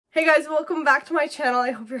Hey guys, welcome back to my channel.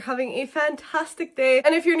 I hope you're having a fantastic day.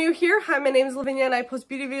 And if you're new here, hi, my name is Lavinia and I post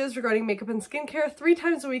beauty videos regarding makeup and skincare 3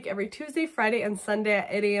 times a week, every Tuesday, Friday, and Sunday at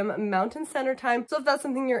 8 a.m. Mountain Standard Time. So if that's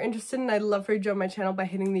something you're interested in, I'd love for you to join my channel by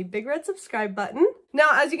hitting the big red subscribe button. Now,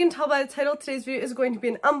 as you can tell by the title, today's video is going to be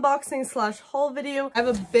an unboxing slash haul video. I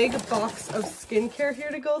have a big box of skincare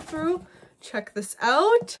here to go through. Check this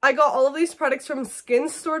out. I got all of these products from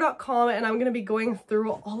skinstore.com and I'm going to be going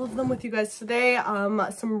through all of them with you guys today.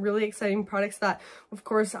 Some really exciting products that, of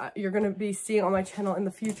course, you're going to be seeing on my channel in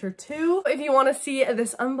the future too. If you want to see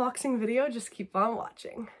this unboxing video, just keep on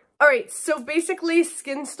watching. Alright, so basically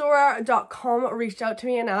skinstore.com reached out to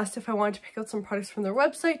me and asked if I wanted to pick out some products from their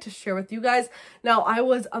website to share with you guys. Now, I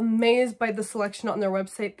was amazed by the selection on their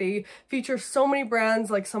website. They feature so many brands,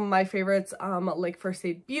 like some of my favorites, like First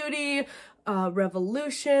Aid Beauty,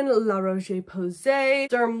 Revolution, La Roche-Posay,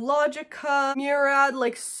 Dermalogica, Murad,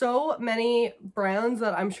 like so many brands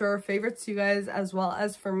that I'm sure are favorites to you guys as well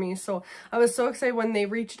as for me. So I was so excited when they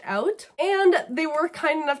reached out, and they were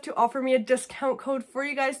kind enough to offer me a discount code for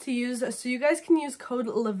you guys to use. So you guys can use code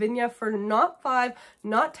Lavinia for not 5,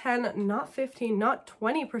 not 10, not 15, not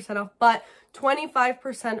 20% off, but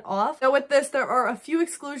 25% off. Now with this, there are a few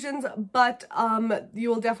exclusions, but you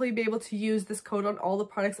will definitely be able to use this code on all the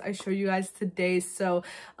products I show you guys today. So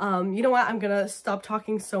you know what, I'm gonna stop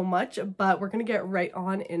talking so much, but we're gonna get right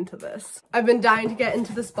on into this. I've been dying to get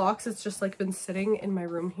into this box. It's just like been sitting in my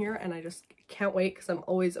room here and I just can't wait because I'm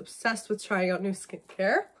always obsessed with trying out new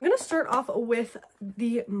skincare. I'm gonna start off with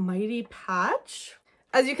the Mighty Patch.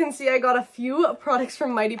 As you can see, I got a few products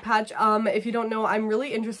from Mighty Patch. If you don't know, I'm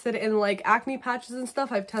really interested in like acne patches and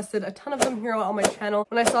stuff. I've tested a ton of them here on my channel.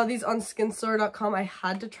 When I saw these on skinstore.com, I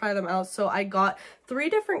had to try them out. So I got 3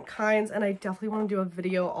 different kinds and I definitely want to do a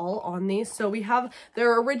video all on these. So we have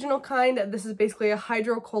their original kind. This is basically a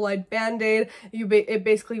hydrocolloid band-aid. It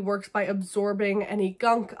basically works by absorbing any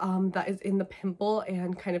gunk that is in the pimple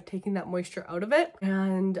and kind of taking that moisture out of it.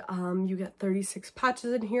 And you get 36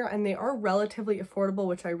 patches in here and they are relatively affordable,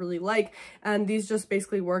 which I really like. And these just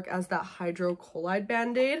basically work as that hydrocolloid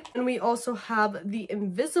band-aid. And we also have the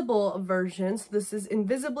invisible version. So this is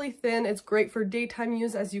invisibly thin. It's great for daytime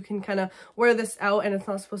use, as you can kind of wear this out and it's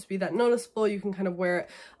not supposed to be that noticeable. You can kind of wear it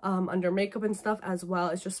under makeup and stuff as well.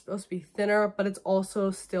 It's just supposed to be thinner, but it's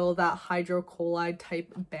also still that hydrocolloid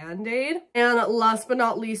type band-aid. And last but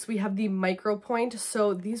not least, we have the micro point.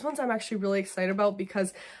 So these ones I'm actually really excited about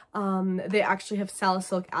because they actually have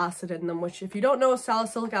salicylic acid in them, which, if you don't know,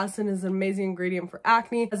 salicylic acid is an amazing ingredient for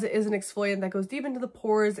acne, as it is an exfoliant that goes deep into the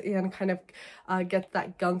pores and kind of gets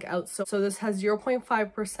that gunk out. So this has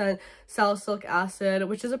 0.5% salicylic acid,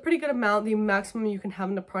 which is a pretty good amount. The maximum you can have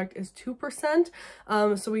in the product is 2%.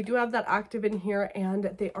 So we do have that active in here, and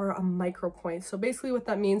they are a micro point. So basically what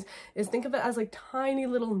that means is, think of it as like tiny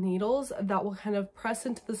little needles that will kind of press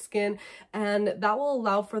into the skin, and that will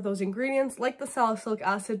allow for those ingredients like the salicylic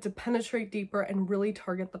acid to penetrate deeper and really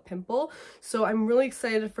target the pimple. So I'm really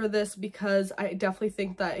excited for this because I definitely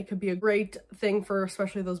think that it could be a great thing for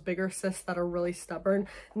especially those bigger cysts that are really stubborn.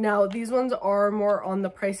 Now these ones are more on the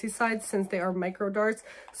pricey side since they are micro darts.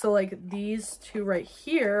 So like these two right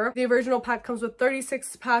here, the original pack comes with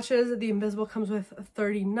 36 patches, the invisible comes with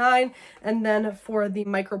 39, and then for the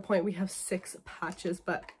micro point we have 6 patches.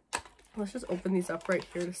 But let's just open these up right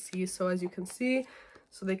here to see. So as you can see,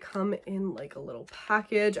 so they come in like a little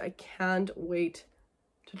package. I can't wait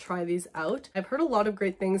to try these out. I've heard a lot of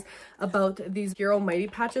great things about these Hero Mighty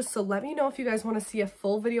Patches, so let me know if you guys want to see a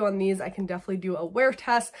full video on these. I can definitely do a wear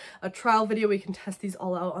test, a trial video. We can test these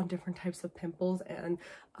all out on different types of pimples and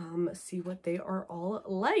see what they are all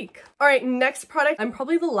like. All right, next product. I'm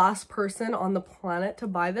probably the last person on the planet to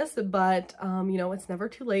buy this, but you know, it's never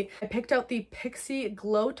too late. I picked out the Pixi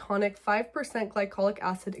Glow Tonic 5% glycolic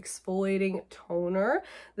acid exfoliating toner.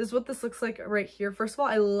 This is what this looks like right here. First of all,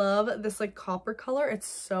 I love this like copper color. It's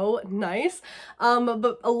so nice.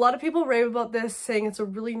 But a lot of people rave about this, saying it's a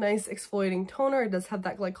really nice exfoliating toner. It does have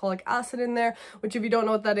that glycolic acid in there, which, if you don't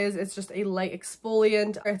know what that is, it's just a light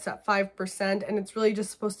exfoliant. It's at 5% and it's really just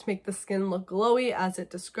supposed to make the skin look glowy, as it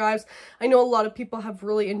describes. I know a lot of people have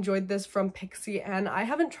really enjoyed this from Pixi, and I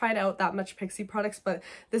haven't tried out that much Pixi products, but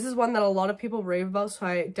this is one that a lot of people rave about, so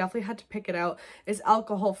I definitely had to pick it out. It's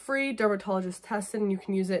alcohol free, dermatologist tested, and you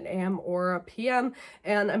can use it AM or PM,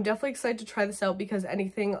 and I'm definitely excited to try this out because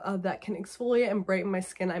anything that can exfoliate and brighten my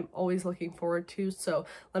skin, I'm always looking forward to. So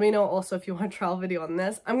let me know also if you want a trial video on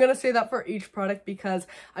this. I'm gonna say that for each product because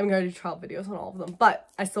I'm gonna do trial videos on all of them, but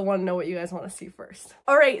I still want to know what you guys want to see first.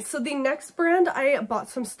 Alright, so the next brand I bought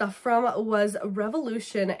some stuff from was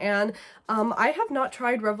Revolution, and I have not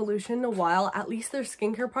tried Revolution in a while. At least their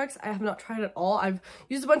skincare products I have not tried at all. I've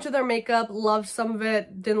used a bunch of their makeup, loved some of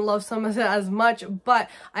it, didn't love some of it as much, but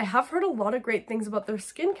I have heard a lot of great things about their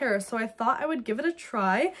skincare, so I thought I would give it a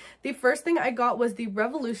try. The first thing I got was the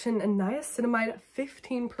Revolution Niacinamide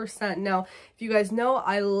 15%. Now, if you guys know,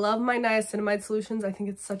 I love my niacinamide solutions. I think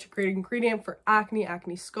it's such a great ingredient for acne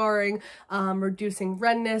scarring, reducing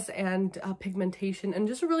redness and pigmentation, and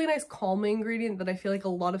just a really nice calming ingredient that I feel like a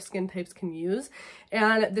lot of skin types can use.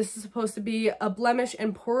 And this is supposed to be a blemish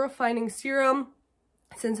and pore refining serum,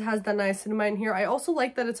 since it has that niacinamide in here. I also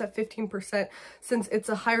like that it's at 15% since it's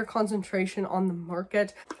a higher concentration on the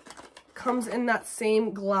market. Comes in that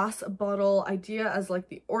same glass bottle idea as like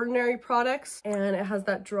the Ordinary products, and it has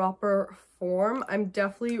that dropper form. I'm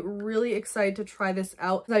definitely really excited to try this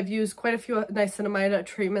out. I've used quite a few niacinamide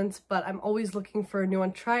treatments, but I'm always looking for a new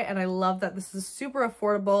one to try, and I love that this is super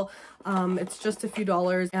affordable. It's just a few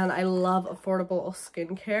dollars, and I love affordable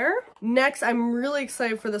skincare. Next, I'm really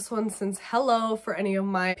excited for this one since hello, for any of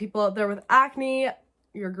my people out there with acne,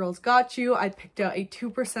 your girl's got you. I picked out a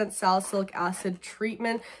 2% salicylic acid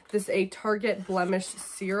treatment. This is a Target Blemish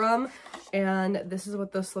Serum, and this is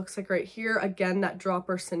what this looks like right here. Again, that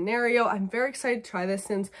dropper scenario. I'm very excited to try this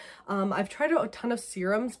since I've tried out a ton of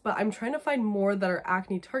serums, but I'm trying to find more that are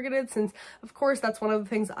acne targeted, since of course that's one of the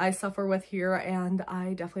things I suffer with here, and I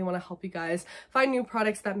definitely want to help you guys find new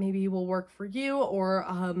products that maybe will work for you, or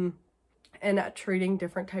and at treating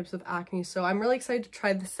different types of acne. So I'm really excited to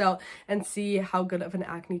try this out and see how good of an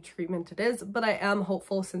acne treatment it is, but I am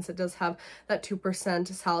hopeful since it does have that 2%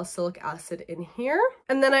 salicylic acid in here.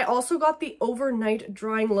 And then I also got the Overnight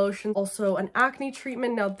Drying Lotion, also an acne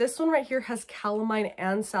treatment. Now this one right here has calamine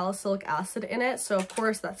and salicylic acid in it, so of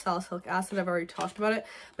course that salicylic acid, I've already talked about it,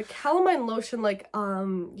 but calamine lotion, like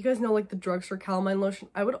you guys know, like the drugstore calamine lotion,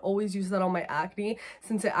 I would always use that on my acne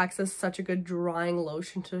since it acts as such a good drying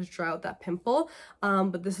lotion to dry out that pimple.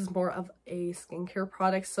 But this is more of a skincare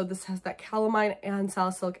product, so this has that calamine and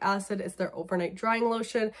salicylic acid. It's their Overnight Drying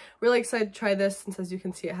Lotion. Really excited to try this since, as you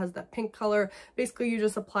can see, it has that pink color. Basically you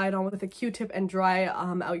just apply it on with a Q-tip and dry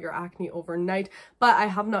out your acne overnight, but I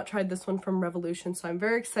have not tried this one from Revolution, so I'm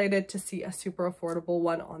very excited to see a super affordable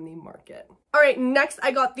one on the market. Alright, next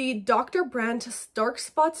I got the Dr. Brandt Dark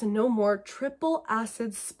Spots No More Triple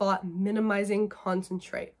Acid Spot Minimizing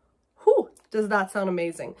Concentrate. Whew! Does that sound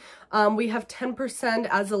amazing? We have 10%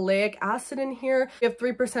 azelaic acid in here. We have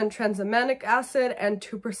 3% tranexamic acid and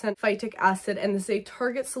 2% phytic acid, and this is a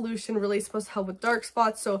target solution, really supposed to help with dark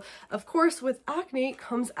spots. So of course with acne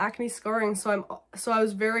comes acne scarring, so I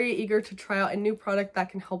was very eager to try out a new product that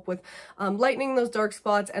can help with lightening those dark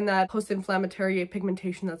spots and that post-inflammatory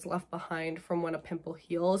pigmentation that's left behind from when a pimple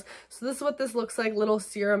heals. So this is what this looks like. Little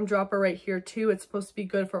serum dropper right here too. It's supposed to be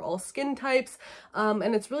good for all skin types,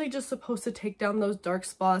 and it's really just supposed to take down those dark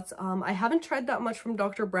spots. I haven't tried that much from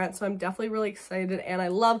Dr. Brandt, so I'm definitely really excited, and I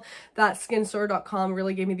love that skinstore.com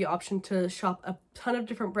really gave me the option to shop a ton of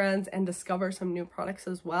different brands and discover some new products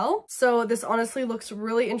as well. So this honestly looks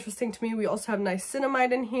really interesting to me. We also have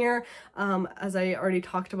niacinamide in here, as I already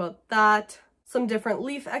talked about that. Some different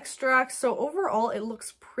leaf extracts. So overall it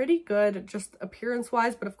looks pretty good just appearance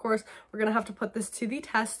wise, but of course we're gonna have to put this to the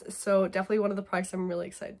test, so definitely one of the products I'm really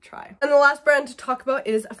excited to try. And the last brand to talk about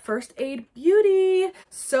is First Aid Beauty.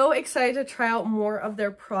 So excited to try out more of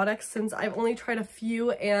their products since I've only tried a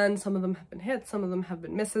few, and some of them have been hits, some of them have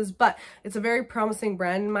been misses, but it's a very promising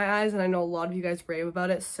brand in my eyes, and I know a lot of you guys rave about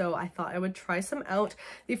it, so I thought I would try some out.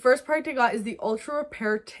 The first product I got is the Ultra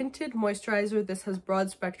Repair Tinted Moisturizer. This has broad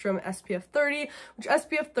spectrum SPF 30, which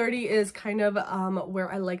SPF 30 is kind of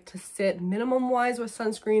where I like to sit minimum wise with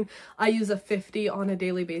sunscreen. I use a 50 on a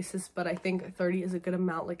daily basis, but I think 30 is a good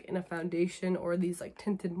amount, like in a foundation or these like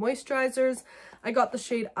tinted moisturizers. I got the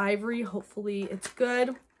shade Ivory. Hopefully it's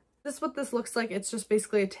good. This is what this looks like. It's just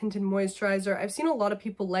basically a tinted moisturizer. I've seen a lot of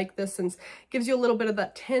people like this since it gives you a little bit of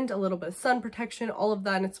that tint, a little bit of sun protection, all of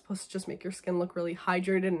that, and it's supposed to just make your skin look really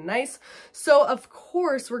hydrated and nice. So of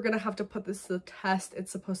course we're gonna have to put this to the test.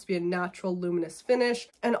 It's supposed to be a natural luminous finish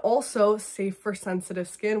and also safe for sensitive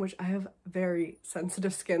skin, which I have very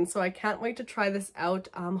sensitive skin, so I can't wait to try this out.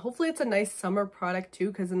 Hopefully it's a nice summer product too,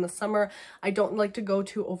 because in the summer I don't like to go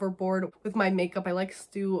too overboard with my makeup. I like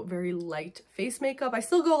to do very light face makeup. I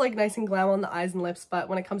still go like like nice and glam on the eyes and lips, but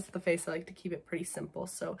when it comes to the face, I like to keep it pretty simple.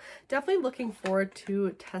 So definitely looking forward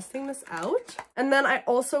to testing this out. And then I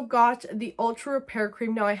also got the Ultra Repair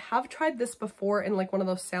Cream. Now I have tried this before in like one of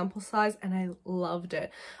those sample size and I loved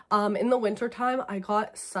it. In the winter time, I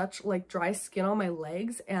got such like dry skin on my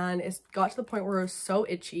legs and it got to the point where it was so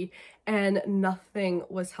itchy and nothing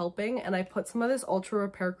was helping, and I put some of this Ultra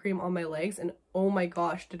Repair Cream on my legs and oh my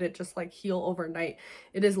gosh, did it just like heal overnight.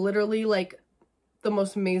 It is literally like the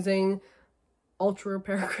most amazing Ultra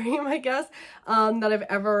Repair Cream, I guess, that I've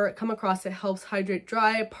ever come across. It helps hydrate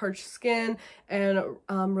dry, parched skin and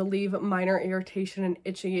relieve minor irritation and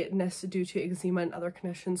itchiness due to eczema and other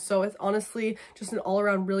conditions. So it's honestly just an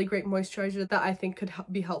all-around really great moisturizer that I think could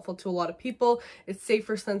be helpful to a lot of people. It's safe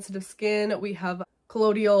for sensitive skin. We have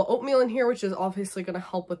colloidal oatmeal in here, which is obviously going to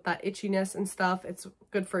help with that itchiness and stuff. It's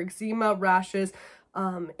good for eczema, rashes,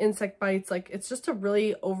 insect bites. Like, it's just a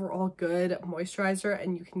really overall good moisturizer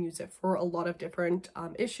and you can use it for a lot of different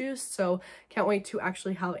issues. So can't wait to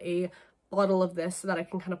actually have a bottle of this so that I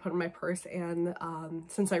can kind of put in my purse, and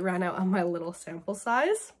since I ran out of my little sample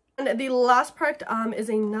size. And the last product is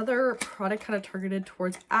another product kind of targeted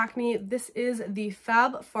towards acne. This is the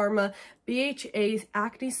Fab Pharma BHA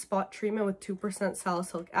Acne Spot Treatment with 2%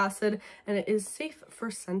 salicylic acid, and it is safe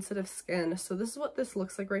for sensitive skin. So this is what this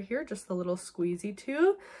looks like right here, just a little squeezy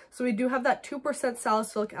tube. So we do have that 2%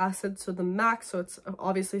 salicylic acid, so the max, so it's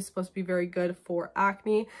obviously supposed to be very good for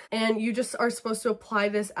acne. And you just are supposed to apply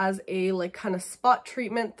this as a like kind of spot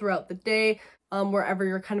treatment throughout the day. Wherever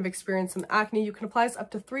you're kind of experiencing some acne. You can apply this up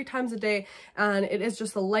to 3 times a day, and it is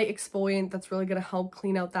just a light exfoliant that's really going to help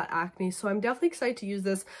clean out that acne. So I'm definitely excited to use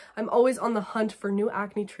this. I'm always on the hunt for new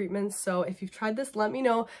acne treatments, so if you've tried this, let me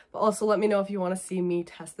know, but also let me know if you want to see me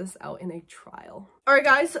test this out in a trial. Alright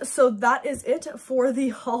guys, so that is it for the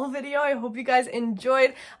haul video. I hope you guys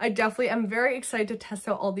enjoyed. I definitely am very excited to test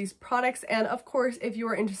out all these products, and of course, if you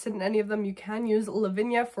are interested in any of them, you can use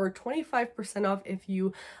Lavinia for 25% off if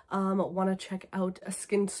you want to check out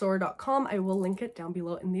skinstore.com. I will link it down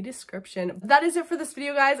below in the description. That is it for this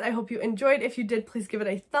video, guys. I hope you enjoyed. If you did, please give it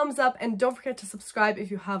a thumbs up and don't forget to subscribe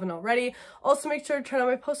if you haven't already. Also, make sure to turn on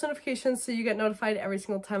my post notifications so you get notified every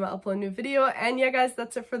single time I upload a new video. And yeah, guys,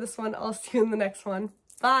 that's it for this one. I'll see you in the next one.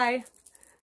 Bye!